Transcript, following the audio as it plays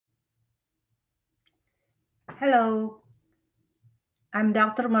Hello, I'm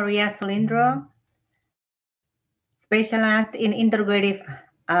Dr. Maria Cilindro, specialized in integrative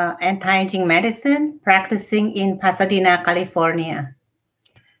anti-aging medicine, practicing in Pasadena, California.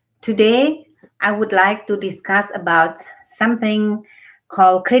 Today, I would like to discuss about something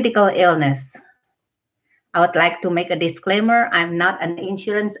called critical illness. I would like to make a disclaimer. I'm not an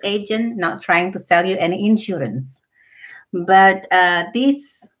insurance agent, not trying to sell you any insurance. But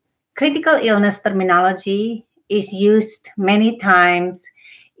this critical illness terminology is used many times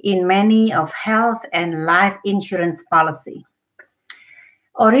in many of health and life insurance policy.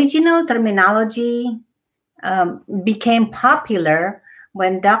 Original terminology became popular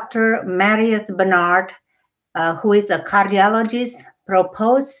when Dr. Marius Bernard, who is a cardiologist,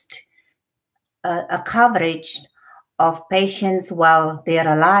 proposed a coverage of patients while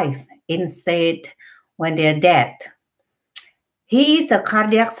they're alive instead when they're dead. He is a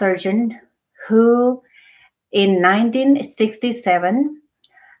cardiac surgeon who, in 1967,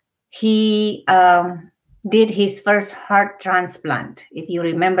 he did his first heart transplant. If you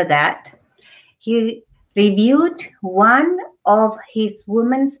remember that, he reviewed one of his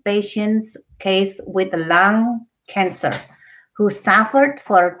woman's patients' case with lung cancer, who suffered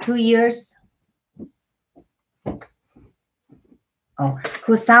for 2 years.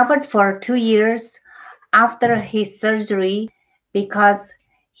 Who suffered for 2 years after his surgery because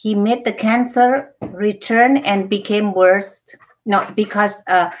he made the cancer return and became worse. No, because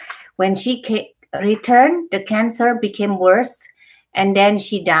when she returned, the cancer became worse, and then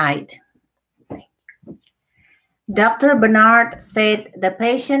she died. Dr. Bernard said the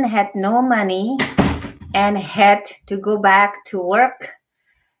patient had no money and had to go back to work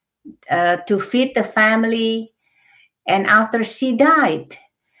to feed the family. And after she died,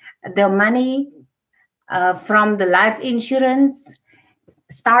 the money from the life insurance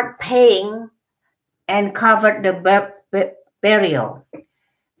start paying and covered the burial.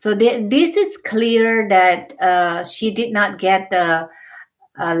 So this is clear that she did not get the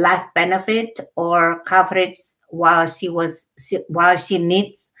life benefit or coverage while she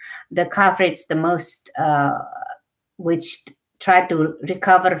needs the coverage the most, which tried to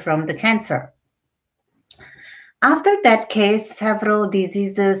recover from the cancer. After that case, several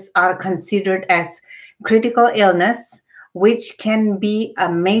diseases are considered as critical illness, which can be a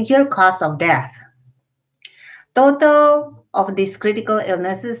major cause of death. Total of these critical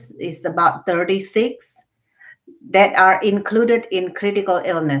illnesses is about 36 that are included in critical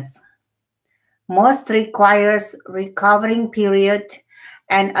illness. Most requires recovering period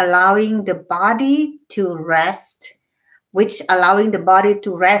and allowing the body to rest,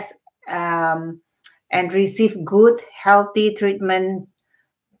 and receive good, healthy treatment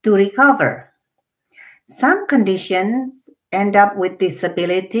to recover. Some conditions end up with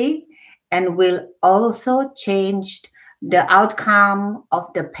disability and will also change the outcome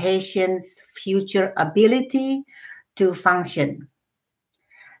of the patient's future ability to function.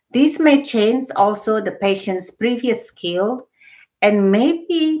 This may change also the patient's previous skill and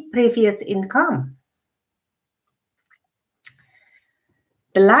maybe previous income.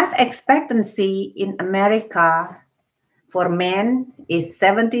 The life expectancy in America for men is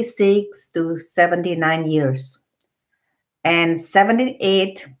 76 to 79 years and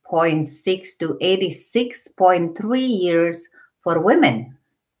 78.6 to 86.3 years for women.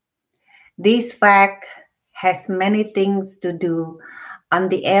 This fact has many things to do on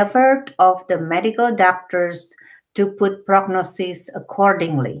the effort of the medical doctors to put prognosis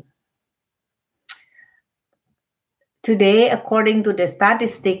accordingly. Today, according to the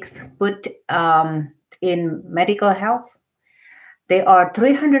statistics put in medical health, there are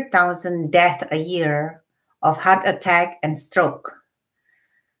 300,000 deaths a year of heart attack and stroke,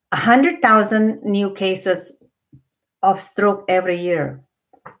 100,000 new cases of stroke every year,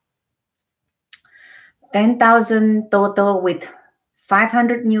 10,000 total with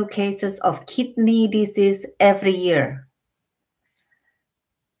 500 new cases of kidney disease every year.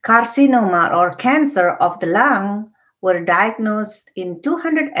 Carcinoma or cancer of the lung were diagnosed in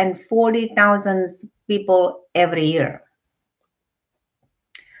 240,000 people every year.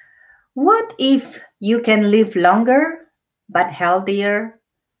 What if you can live longer but healthier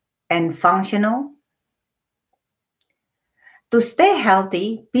and functional? To stay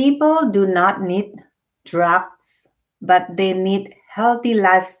healthy, people do not need drugs, but they need healthy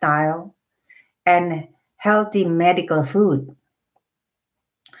lifestyle and healthy medical food.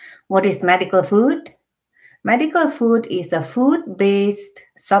 What is medical food? Medical food is a food-based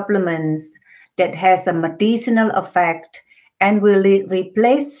supplements that has a medicinal effect and will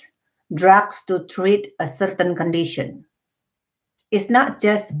replace drugs to treat a certain condition. It's not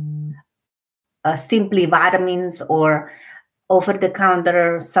just simply vitamins or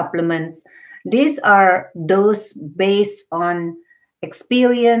over-the-counter supplements. These are those based on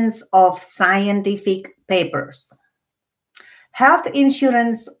experience of scientific papers. Health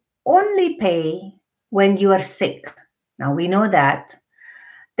insurance only pay when you are sick. Now we know that.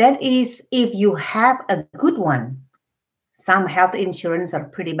 That is if you have a good one. Some health insurance are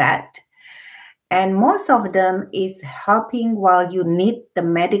pretty bad. And most of them is helping while you need the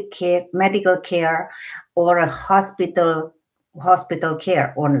medical care or a hospital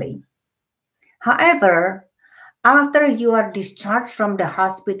care only. However, after you are discharged from the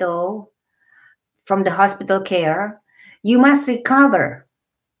hospital care, you must recover.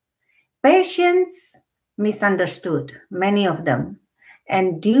 Patients misunderstood, many of them,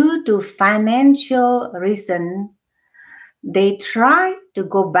 and due to financial reason, they try to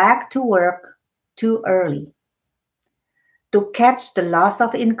go back to work too early to catch the loss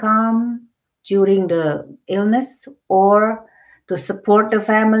of income during the illness or to support the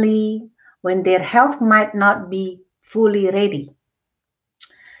family when their health might not be fully ready.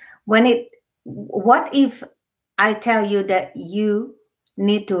 What if I tell you that you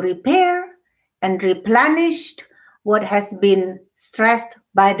need to repair and replenish what has been stressed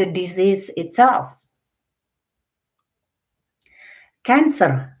by the disease itself?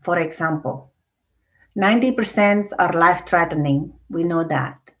 Cancer, for example, 90% are life-threatening. We know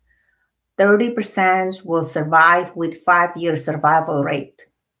that. 30% will survive with 5-year survival rate.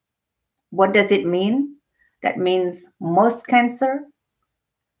 What does it mean? That means most cancer,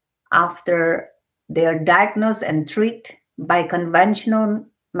 after they are diagnosed and treated by conventional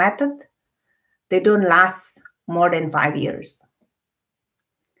method, they don't last more than 5 years.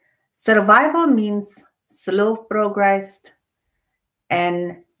 Survival means slow progress,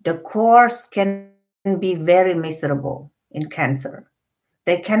 and the course can be very miserable in cancer.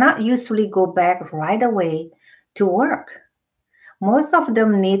 They cannot usually go back right away to work. Most of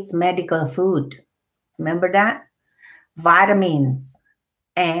them needs medical food. Remember that? Vitamins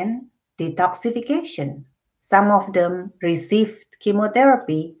and detoxification. Some of them received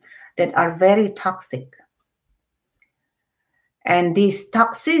chemotherapy that are very toxic. And this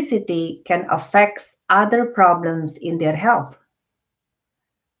toxicity can affect other problems in their health.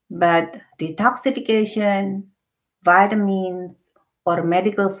 But detoxification, vitamins, or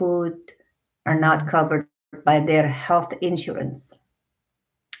medical food are not covered by their health insurance.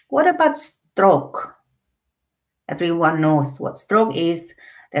 What about stroke? Everyone knows what stroke is.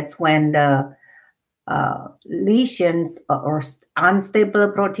 That's when the lesions or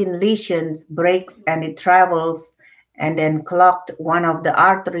unstable protein lesions breaks and it travels and then clogged one of the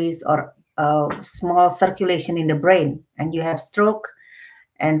arteries or small circulation in the brain, and you have stroke.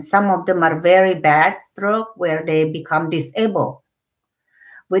 And some of them are very bad stroke where they become disabled.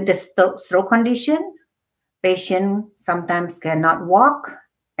 With the stroke condition, patient sometimes cannot walk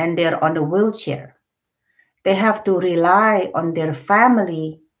and they're on a wheelchair. They have to rely on their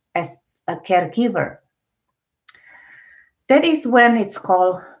family as a caregiver. That is when it's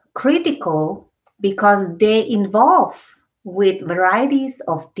called critical, because they involve with varieties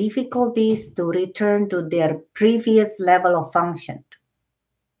of difficulties to return to their previous level of function.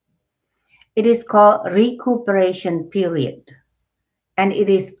 It is called recuperation period, and it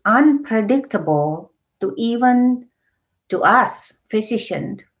is unpredictable to us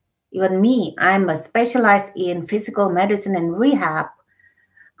physicians. Even me, I'm a specialized in physical medicine and rehab.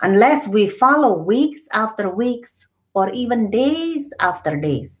 Unless we follow weeks after weeks or even days after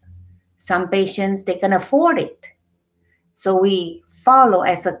days, some patients, they can afford it. So we follow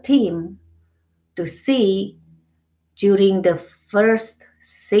as a team to see during the first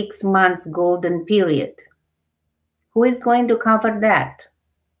 6 months golden period. Who is going to cover that?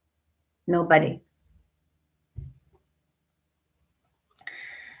 Nobody.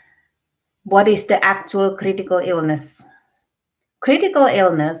 What is the actual critical illness? Critical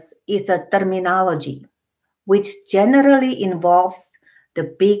illness is a terminology which generally involves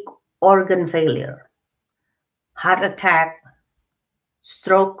the big organ failure, heart attack,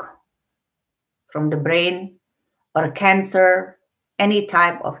 stroke from the brain, or cancer, any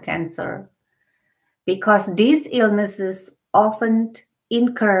type of cancer, because these illnesses often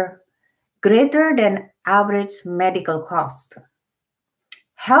incur greater than average medical cost.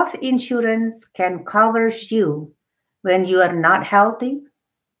 Health insurance can cover you when you are not healthy.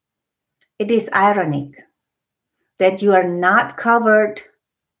 It is ironic that you are not covered.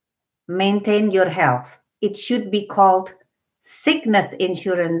 Maintain your health. It should be called sickness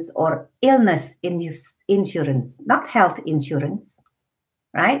insurance or illness insurance, not health insurance,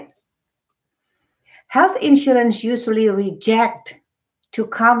 right? Health insurance usually reject to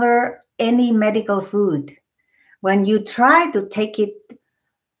cover any medical food when you try to take it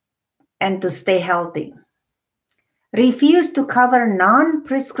and to stay healthy. Refuse to cover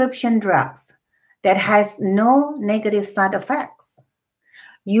non-prescription drugs that has no negative side effects.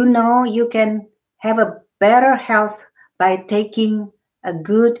 You know you can have a better health by taking a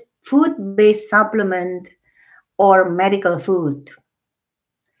good food-based supplement or medical food.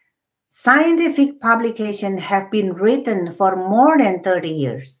 Scientific publications have been written for more than 30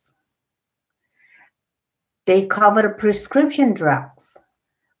 years. They cover prescription drugs.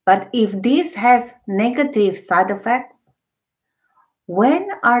 But if this has negative side effects, when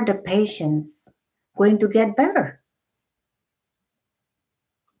are the patients going to get better?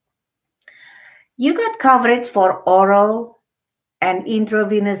 You got coverage for oral and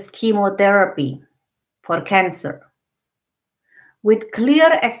intravenous chemotherapy for cancer, with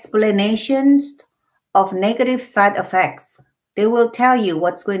clear explanations of negative side effects. They will tell you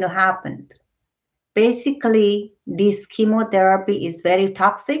what's going to happen. Basically, this chemotherapy is very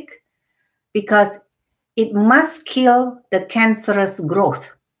toxic because it must kill the cancerous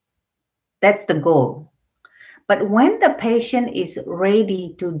growth. That's the goal. But when the patient is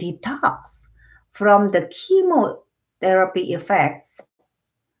ready to detox from the chemotherapy effects,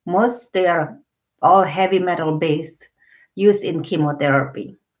 most they are all heavy metal based used in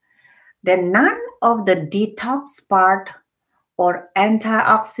chemotherapy, then none of the detox part or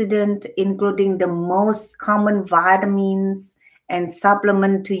antioxidant, including the most common vitamins and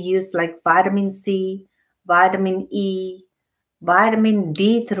supplement to use like vitamin C, vitamin E, vitamin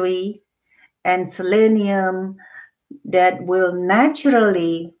D3, and selenium that will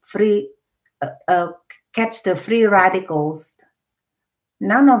naturally catch the free radicals.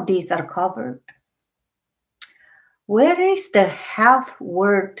 None of these are covered. Where is the health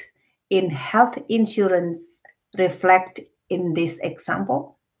word in health insurance reflect in this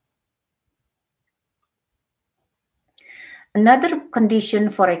example? Another condition,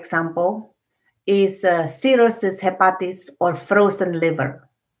 for example, is cirrhosis hepatis or frozen liver.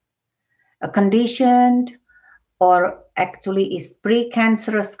 A condition, or actually is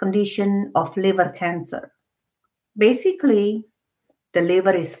precancerous condition of liver cancer. Basically, the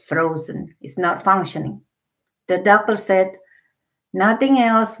liver is frozen, it's not functioning. The doctor said, nothing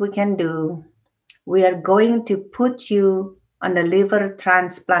else we can do. We are going to put you on the liver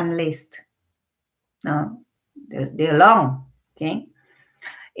transplant list. Now, they're long, okay?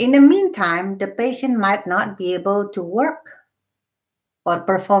 In the meantime, the patient might not be able to work or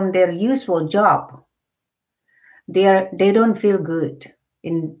perform their usual job. They don't feel good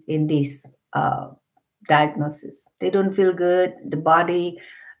in this diagnosis. They don't feel good. The body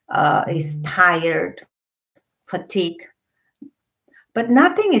is tired, fatigue. But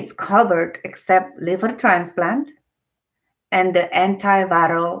nothing is covered except liver transplant and the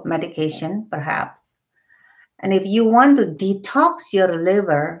antiviral medication, perhaps. And if you want to detox your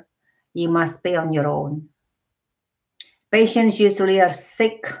liver, you must pay on your own. Patients usually are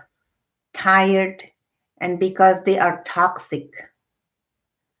sick, tired, and because they are toxic.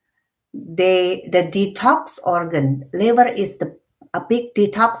 The detox organ, liver is a big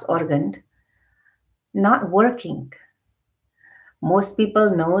detox organ, not working. Most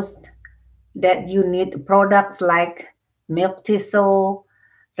people knows that you need products like milk thistle,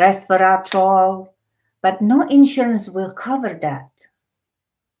 resveratrol, but no insurance will cover that.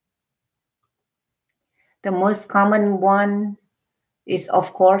 The most common one is,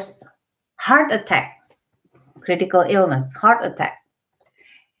 of course, heart attack, critical illness, heart attack.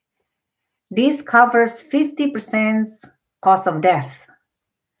 This covers 50% cause of death.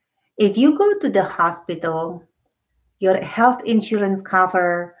 If you go to the hospital, your health insurance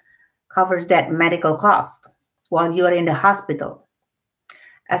covers that medical cost while you are in the hospital.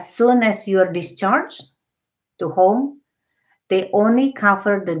 As soon as you are discharged to home, they only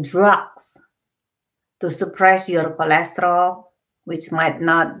cover the drugs to suppress your cholesterol, which might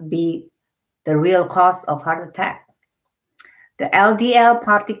not be the real cause of heart attack. The LDL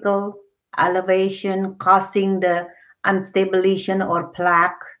particle elevation causing the unstabilization or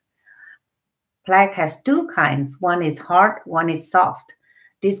plaque. Plaque has two kinds. One is hard, one is soft.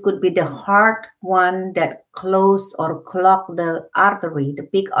 This could be the hard one that close or clog the artery, the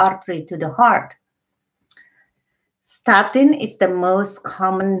big artery to the heart. Statin is the most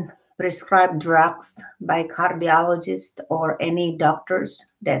common prescribed drugs by cardiologists or any doctors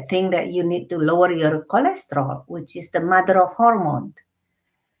that think that you need to lower your cholesterol, which is the mother of hormone.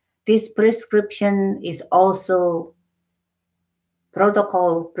 This prescription is also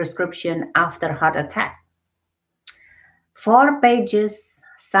protocol prescription after heart attack. 4 pages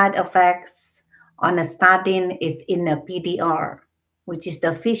side effects on a statin is in a PDR. which is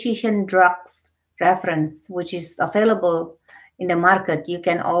the physician drugs reference, which is available in the market. You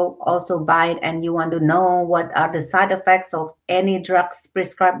can also buy it, and you want to know what are the side effects of any drugs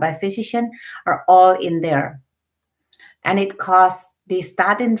prescribed by physician are all in there. And it costs, the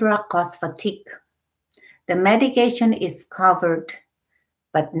statin drug costs fatigue. The medication is covered,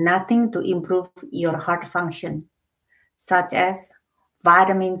 but nothing to improve your heart function, such as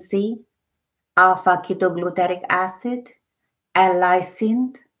vitamin C, alpha-ketogluteric acid,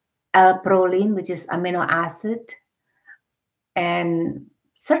 L-lysine, L-proline, which is amino acid, and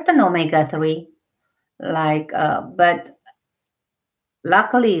certain omega-3. But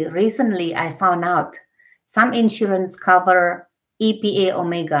luckily, recently I found out some insurance cover EPA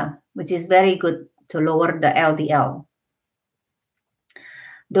omega, which is very good to lower the LDL.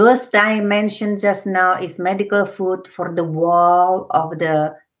 Those that I mentioned just now is medical food for the wall of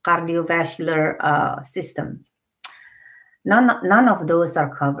the cardiovascular system. None of those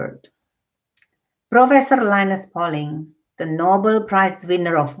are covered. Professor Linus Pauling, the Nobel Prize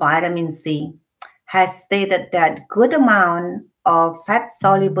winner of vitamin C, has stated that good amount of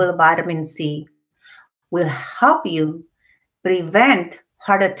fat-soluble vitamin C will help you prevent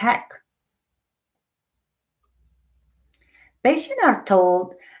heart attack. Patients are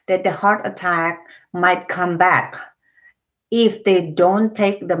told that the heart attack might come back if they don't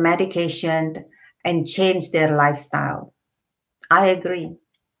take the medication and change their lifestyle. I agree.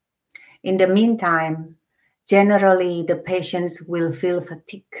 In the meantime, generally the patients will feel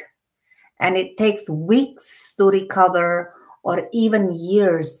fatigue, and it takes weeks to recover or even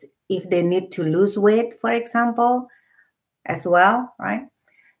years if they need to lose weight, for example, as well, right?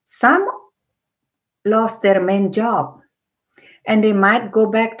 Some lost their main job, and they might go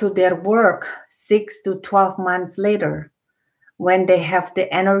back to their work 6 to 12 months later when they have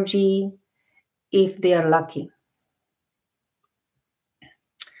the energy, if they are lucky.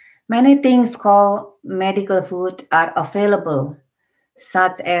 Many things called medical food are available,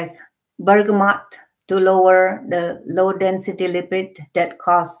 such as bergamot to lower the low-density lipid that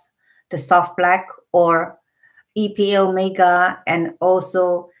cause the soft plaque, or EPA omega, and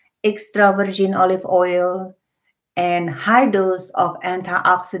also extra virgin olive oil, and high dose of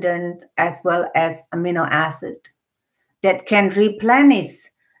antioxidant as well as amino acid that can replenish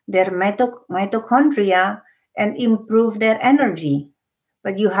their mitochondria and improve their energy.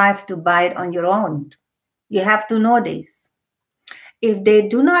 But you have to buy it on your own. You have to know this. If they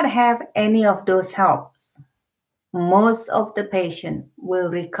do not have any of those helps, most of the patients will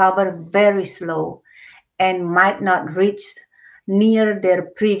recover very slow and might not reach near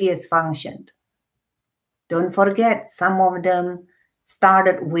their previous function. Don't forget, some of them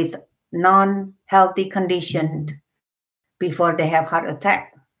started with non-healthy condition before they have heart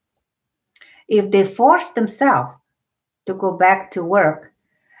attack. If they force themselves to go back to work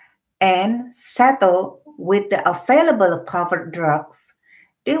and settle with the available covered drugs,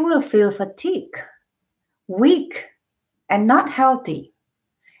 they will feel fatigue, weak, and not healthy.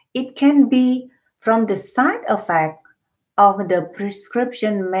 It can be from the side effect of the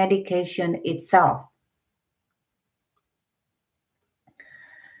prescription medication itself.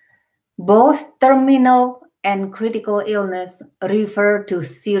 Both terminal and critical illness refer to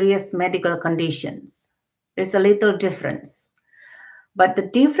serious medical conditions. There's a little difference. But the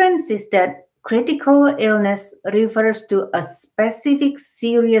difference is that critical illness refers to a specific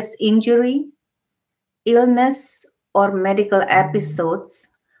serious injury, illness, or medical episodes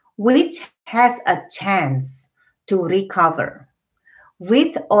which has a chance to recover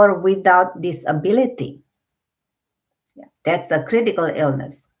with or without disability. That's a critical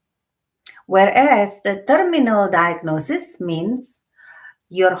illness. Whereas the terminal diagnosis means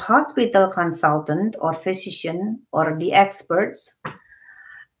your hospital consultant or physician or the experts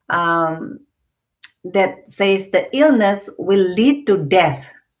that says the illness will lead to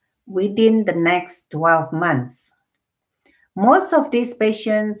death within the next 12 months. Most of these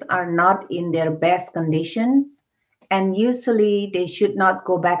patients are not in their best conditions, and usually they should not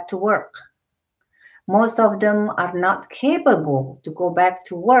go back to work. Most of them are not capable to go back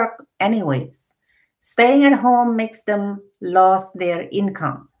to work anyways. Staying at home makes them lose their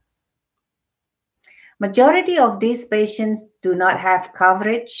income. Majority of these patients do not have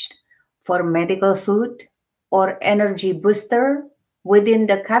coverage for medical food or energy booster within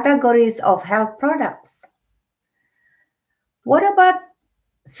the categories of health products. What about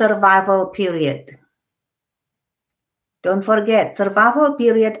survival period? Don't forget, survival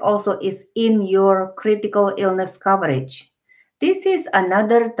period also is in your critical illness coverage. This is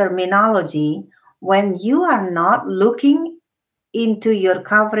another terminology when you are not looking into your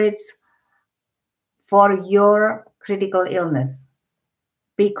coverage for your critical illness.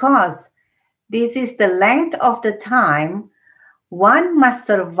 because this is the length of the time one must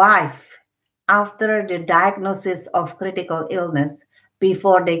survive after the diagnosis of critical illness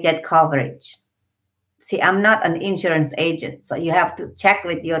before they get coverage. See, I'm not an insurance agent, so you have to check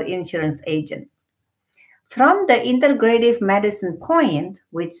with your insurance agent. From the integrative medicine point,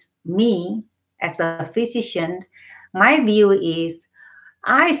 which me as a physician, my view is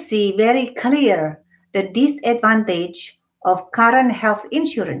I see very clear the disadvantage of current health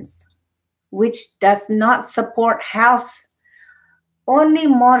insurance, which does not support health, only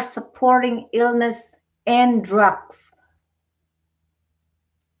more supporting illness and drugs.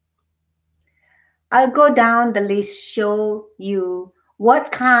 I'll go down the list, show you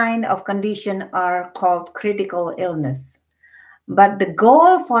what kind of condition are called critical illness. But the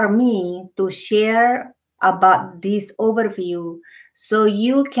goal for me to share about this overview so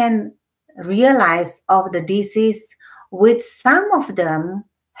you can realize of the disease, which some of them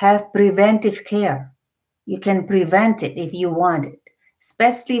have preventive care. You can prevent it if you want it,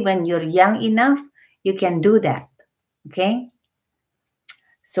 especially when you're young enough, you can do that, okay?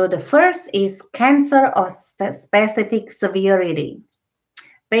 So the first is cancer of specific severity.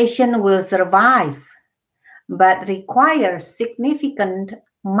 Patient will survive, but requires significant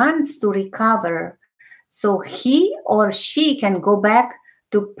months to recover so he or she can go back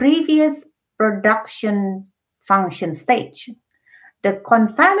to previous production function stage. The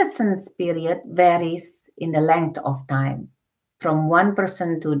convalescence period varies in the length of time from one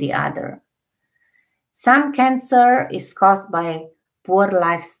person to the other. Some cancer is caused by poor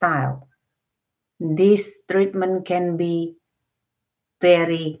lifestyle. This treatment can be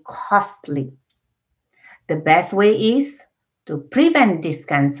very costly. The best way is to prevent this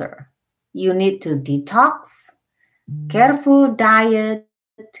cancer. You need to detox, careful diet,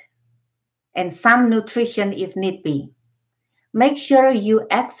 and some nutrition if need be. Make sure you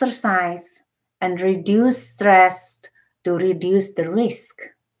exercise and reduce stress to reduce the risk.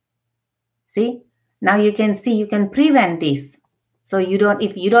 See, now you can see you can prevent this. So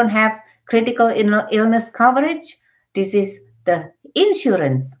if you don't have critical illness coverage, this is the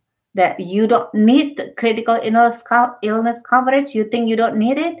insurance that you don't need the critical illness coverage, you think you don't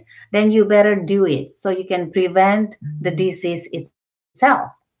need it, then you better do it so you can prevent the disease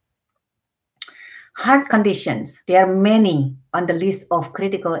itself. Heart conditions, there are many on the list of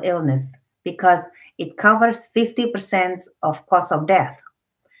critical illness because it covers 50% of cause of death.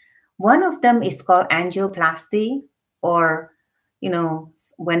 One of them is called angioplasty, or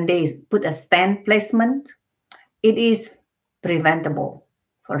when they put a stent placement. It is preventable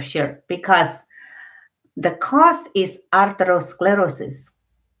for sure because the cause is atherosclerosis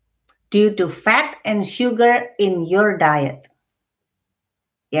due to fat and sugar in your diet.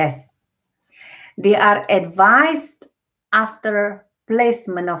 Yes, they are advised after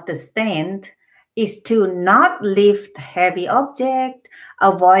placement of the stent is to not lift heavy object,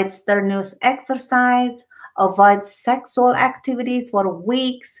 avoid strenuous exercise, avoid sexual activities for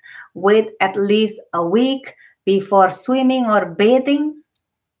weeks, wait at least a week before swimming or bathing.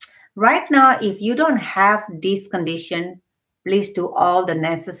 Right now, if you don't have this condition, please do all the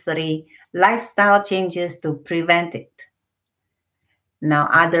necessary lifestyle changes to prevent it. Now,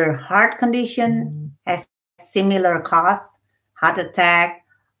 other heart condition has similar cause, heart attack,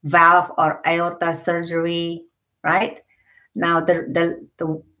 valve or aorta surgery, right? Now, the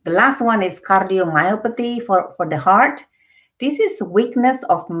last one is cardiomyopathy for the heart. This is weakness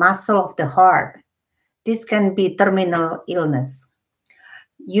of muscle of the heart. This can be terminal illness.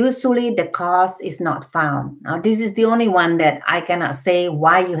 Usually the cause is not found. Now, this is the only one that I cannot say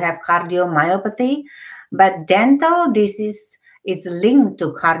why you have cardiomyopathy, but dental disease is linked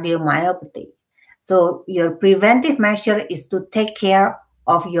to cardiomyopathy. So your preventive measure is to take care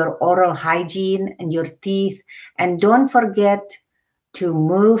of your oral hygiene and your teeth, and don't forget to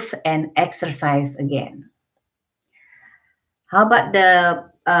move and exercise again. How about the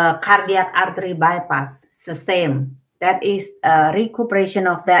cardiac artery bypass? It's the same. That is recuperation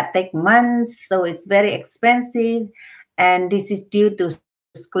of that take months, so it's very expensive, and this is due to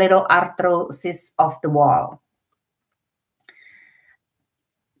scleroarthrosis of the wall.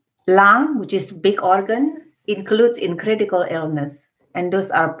 Lung, which is big organ, includes in critical illness, and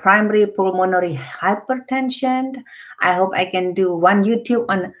those are primary pulmonary hypertension. I hope I can do one YouTube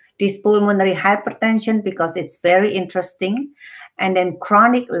on this pulmonary hypertension because it's very interesting. And then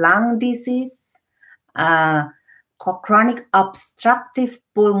chronic lung disease, chronic obstructive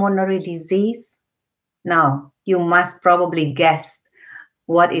pulmonary disease. Now, you must probably guess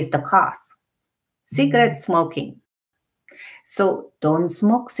what is the cause. Cigarette smoking. So don't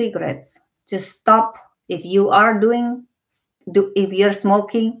smoke cigarettes. Just stop. If you are doing If you're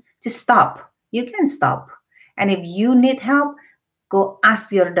smoking, just stop. You can stop. And if you need help, go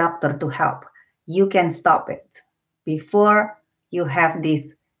ask your doctor to help. You can stop it before you have this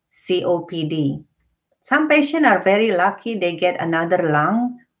COPD. Some patients are very lucky. They get another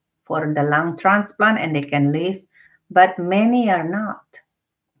lung for the lung transplant and they can live, but many are not.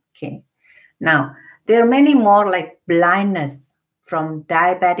 Okay. Now, there are many more like blindness from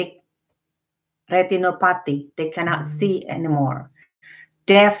diabetic retinopathy. They cannot see anymore.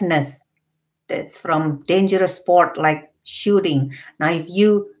 Deafness, that's from dangerous sport like shooting. Now, if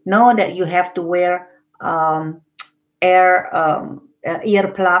you know that you have to wear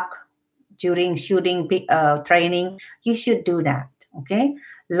earplug during shooting training, you should do that. Okay.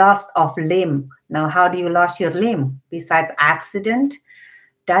 Loss of limb. Now, how do you lose your limb? Besides accident,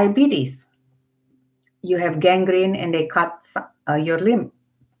 diabetes. You have gangrene and they cut your limb.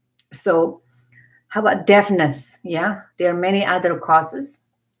 So, how about deafness? Yeah, there are many other causes.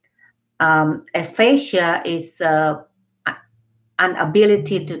 Aphasia is an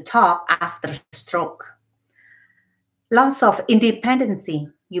ability to talk after stroke. Loss of independency,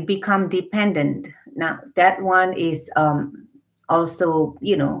 you become dependent. Now, that one is also,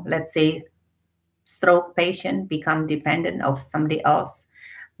 let's say stroke patient become dependent of somebody else.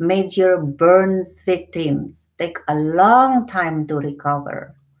 Major burns victims take a long time to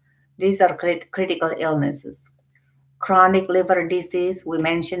recover. These are critical illnesses. Chronic liver disease, we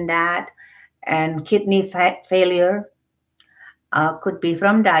mentioned that, and kidney failure could be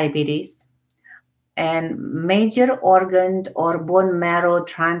from diabetes. And major organ or bone marrow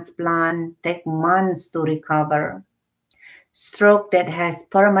transplant take months to recover. Stroke that has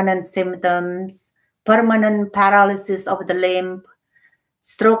permanent symptoms, permanent paralysis of the limb,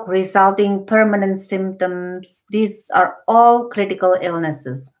 stroke resulting permanent symptoms. These are all critical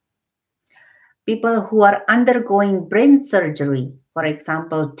illnesses. People who are undergoing brain surgery, for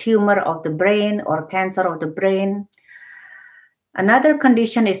example, tumor of the brain or cancer of the brain. Another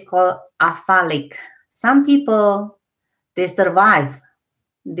condition is called aphalic. Some people, they survive.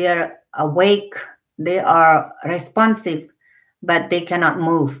 They're awake, they are responsive, but they cannot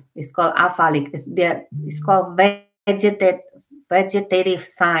move. It's called aphalic. It's called vegetative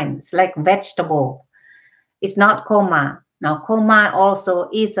sign. It's like vegetable. It's not coma. Now, coma also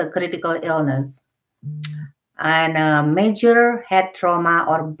is a critical illness. And major head trauma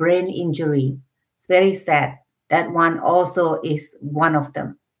or brain injury. It's very sad. That one also is one of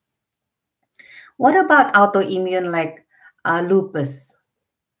them. What about autoimmune like lupus?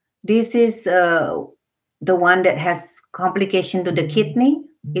 This is the one that has complication to the kidney.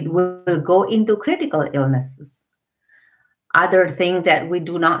 It will go into critical illnesses. Other things that we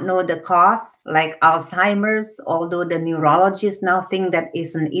do not know the cause, like Alzheimer's, although the neurologists now think that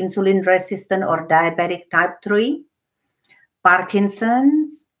is an insulin resistant or diabetic type 3.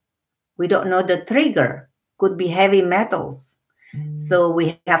 Parkinson's, we don't know the trigger. Could be heavy metals. So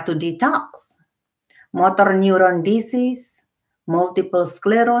we have to detox. Motor neuron disease, multiple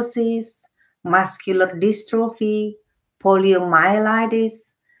sclerosis, muscular dystrophy,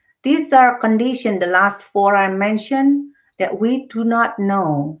 poliomyelitis. These are conditions, the last 4 I mentioned, that we do not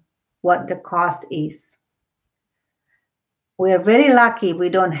know what the cause is. We are very lucky we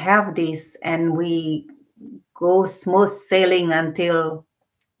don't have this and we go smooth sailing until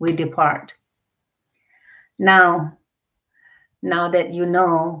we depart. Now that you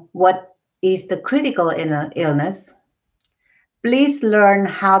know what is the critical illness, please learn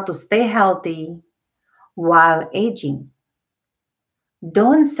how to stay healthy while aging.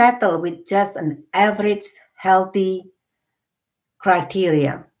 Don't settle with just an average healthy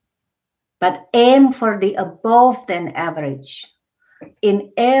criteria, but aim for the above than average.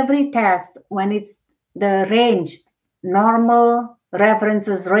 In every test, when it's the range, normal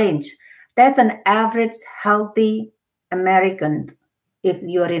references range, that's an average healthy American if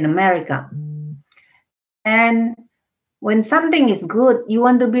you're in America. And when something is good, you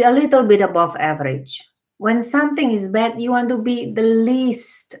want to be a little bit above average. When something is bad, you want to be the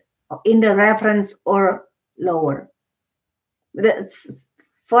least in the reference or lower.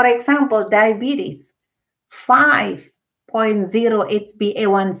 For example, diabetes, 5.0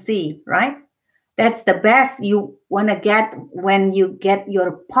 HbA1c, right? That's the best you want to get when you get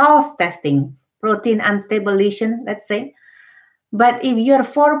your pulse testing, protein unstable lesion, let's say. But if you're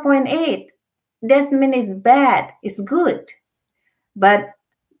 4.8, doesn't mean it's bad, it's good. But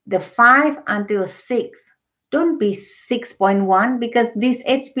the 5 until 6, don't be 6.1 because this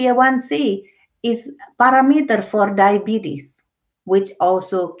HbA1c is parameter for diabetes, which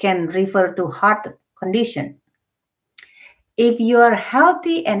also can refer to heart condition. If you are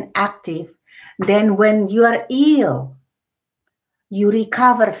healthy and active, then when you are ill, you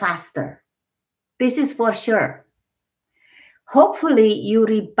recover faster. This is for sure. Hopefully, you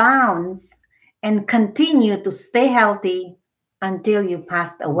rebound and continue to stay healthy until you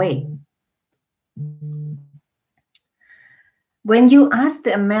passed away. When you ask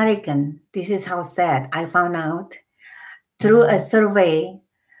the American, this is how sad I found out, through a survey,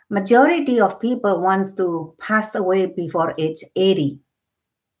 majority of people wants to pass away before age 80.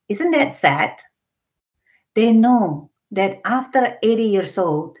 Isn't that sad? They know that after 80 years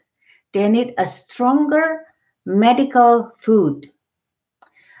old, they need a stronger medical food,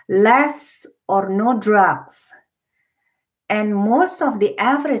 less or no drugs. And most of the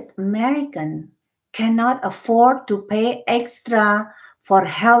average American cannot afford to pay extra for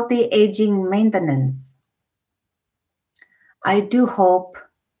healthy aging maintenance. I do hope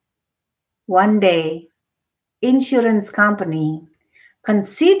one day insurance company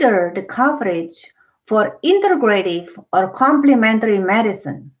consider the coverage for integrative or complementary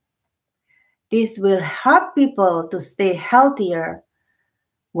medicine. This will help people to stay healthier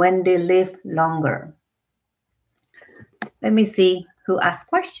when they live longer. Let me see who asked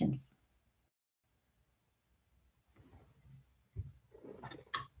questions.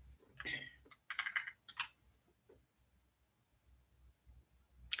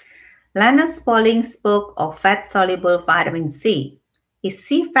 Linus Pauling spoke of fat-soluble vitamin C. Is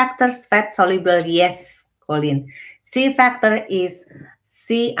C factors fat-soluble? Yes, Colin. C factor is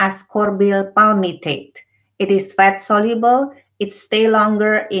C-ascorbyl palmitate. It is fat-soluble. It stays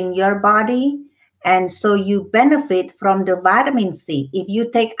longer in your body, and so you benefit from the vitamin C. If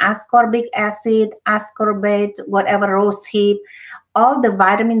you take ascorbic acid, ascorbate, whatever, rosehip, all the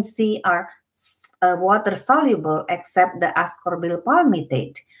vitamin C are water-soluble except the ascorbyl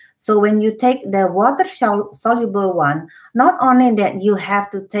palmitate. So when you take the water-soluble one, not only that you have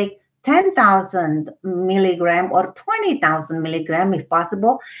to take 10,000 milligram or 20,000 milligram if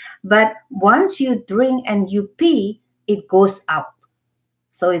possible, but once you drink and you pee, it goes out.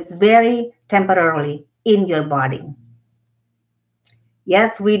 So it's very temporarily in your body.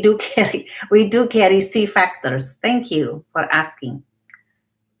 Yes, we do carry C factors. Thank you for asking.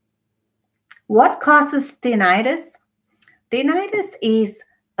 What causes tinnitus? Tinnitus is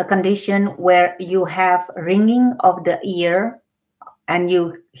a condition where you have ringing of the ear and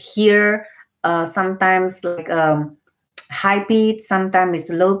you hear sometimes like high pitch, sometimes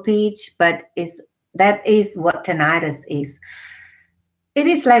low pitch, but that is what tinnitus is. It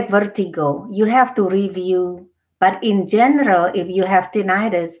is like vertigo. You have to review, but in general, if you have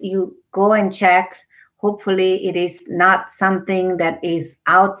tinnitus, you go and check. Hopefully it is not something that is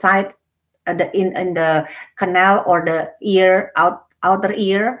outside in the canal or the ear, outer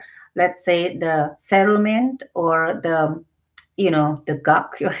ear, let's say the cerumen or the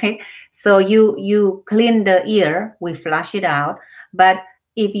gunk, right? So you clean the ear, we flush it out. But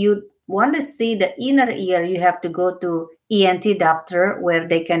if you want to see the inner ear, you have to go to ENT doctor where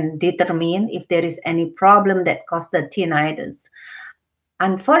they can determine if there is any problem that causes the tinnitus.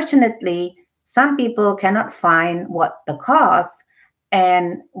 Unfortunately, some people cannot find what the cause,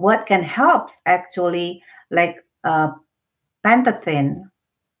 and what can help actually like pantothen,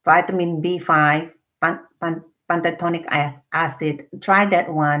 vitamin B5, pantotonic acid. Try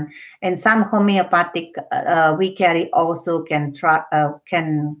that one. And some homeopathic we carry also can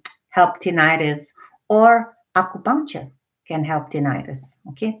help tinnitus, or acupuncture can help tinnitus.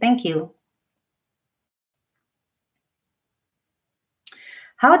 Okay, thank you.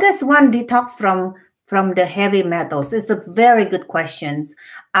 How does one detox from the heavy metals? It's a very good question.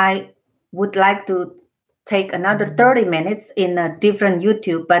 I would like to take another 30 minutes in a different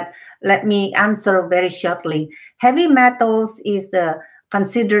YouTube, but let me answer very shortly. Heavy metals is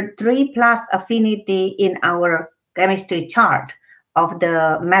considered 3+ affinity in our chemistry chart of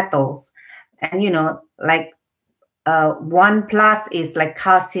the metals. And, like 1+ is like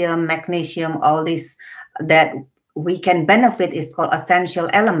calcium, magnesium, all this that we can benefit is called essential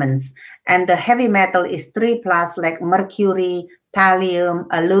elements. And the heavy metal is 3+, like mercury, thallium,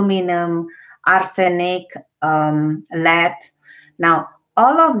 aluminum, arsenic, lead. Now,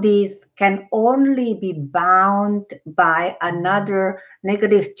 all of these can only be bound by another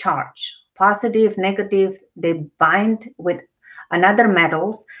negative charge. Positive, negative, they bind with another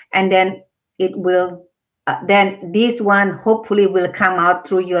metals, and then it will, then this one hopefully will come out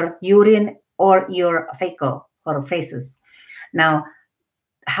through your urine or your fecal or feces. Now,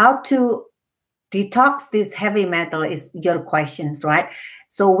 how to detox this heavy metal is your questions, right?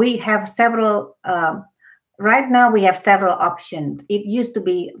 So we have several, right now we have several options. It used to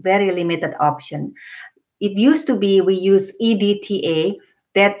be very limited option. It used to be we use EDTA.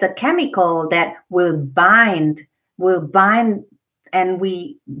 That's a chemical that will bind and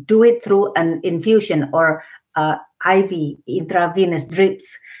we do it through an infusion or IV, intravenous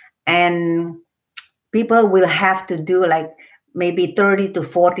drips, and people will have to do like maybe 30 to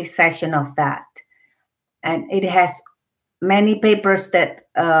 40 sessions of that. And it has many papers that,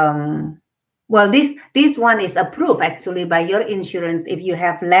 well, this one is approved actually by your insurance if you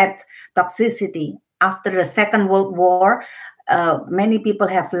have lead toxicity. After the Second World War, many people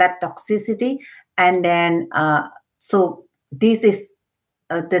have lead toxicity, and then so this is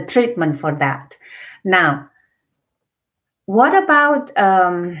the treatment for that. Now, what about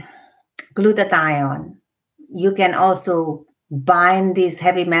glutathione? You can also bind these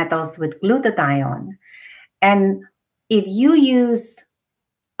heavy metals with glutathione. And if you use,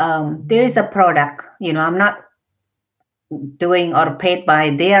 there is a product, I'm not doing or paid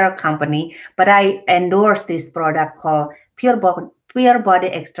by their company, but I endorse this product called Pure Body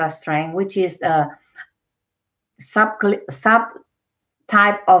Extra Strength, which is a sub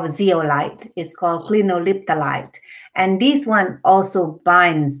type of zeolite. It's called clinoliptolite. And this one also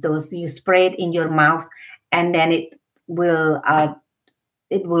binds those. You spray it in your mouth, and then it will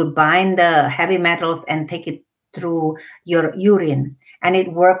bind the heavy metals and take it through your urine. And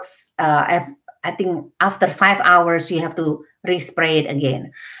it works, I think after 5 hours, you have to respray it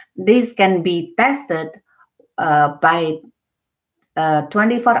again. This can be tested by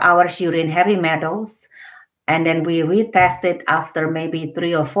 24 hours urine heavy metals. And then we retest it after maybe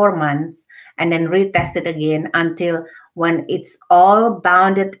 3 or 4 months, and then retest it again until when it's all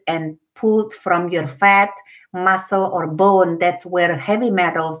bounded and pulled from your fat, muscle, or bone, that's where heavy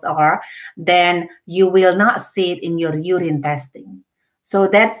metals are, then you will not see it in your urine testing. So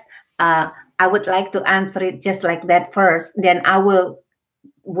that's, I would like to answer it just like that first. Then I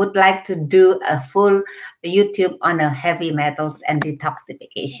would like to do a full YouTube on heavy metals and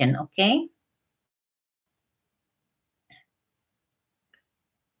detoxification, okay?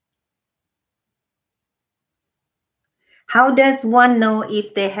 How does one know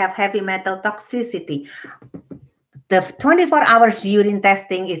if they have heavy metal toxicity? The 24 hours urine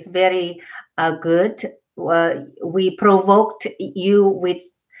testing is very good. We provoke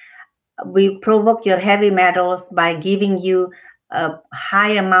your heavy metals by giving you a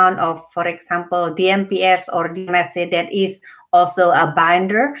high amount of, for example, DMPS or DMSA that is also a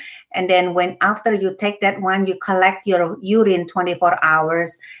binder. And then after you take that one, you collect your urine 24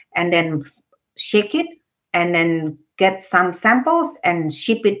 hours and then shake it and then get some samples and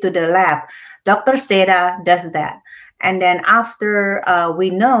ship it to the lab. Dr. Steda does that. And then after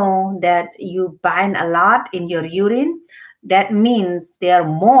we know that you bind a lot in your urine, that means there are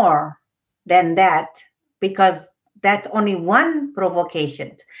more than that, because that's only one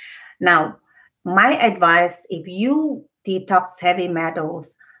provocation. Now, my advice, if you detox heavy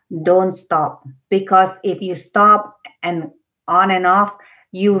metals, don't stop, because if you stop and on and off,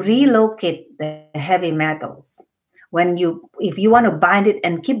 you relocate the heavy metals. If you want to bind it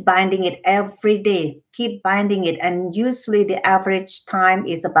and keep binding it every day, keep binding it. And usually the average time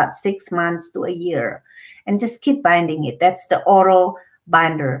is about 6 months to a year. And just keep binding it. That's the oral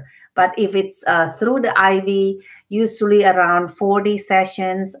binder. But if it's through the IV, usually around 40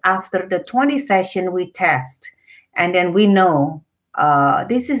 sessions. After the 20 session, we test. And then we know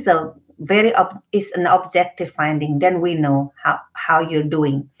this is is an objective finding. Then we know how you're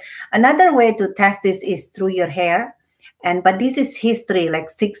doing. Another way to test this is through your hair. But this is history,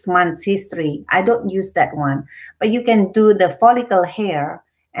 like 6 months history. I don't use that one. But you can do the follicle hair,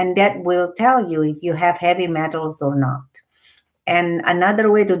 and that will tell you if you have heavy metals or not. And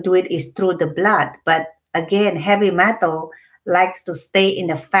another way to do it is through the blood. But again, heavy metal likes to stay in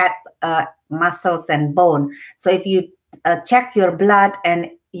the fat, muscles, and bone. So if you check your blood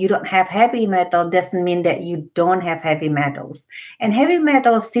and you don't have heavy metal, doesn't mean that you don't have heavy metals. And heavy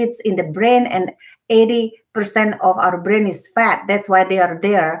metal sits in the brain, and 80% of our brain is fat. That's why they are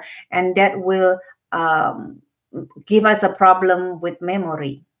there. And that will give us a problem with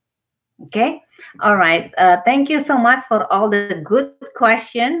memory. Okay. All right. Thank you so much for all the good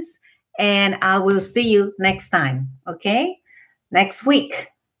questions. And I will see you next time. Okay. Next week.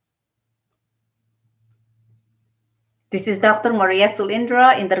 This is Dr. Maria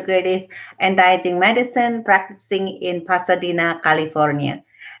Sulindra, integrative anti-aging medicine, practicing in Pasadena, California.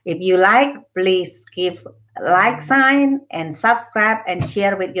 If you like, please give a like sign and subscribe and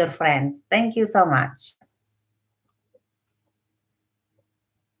share with your friends. Thank you so much.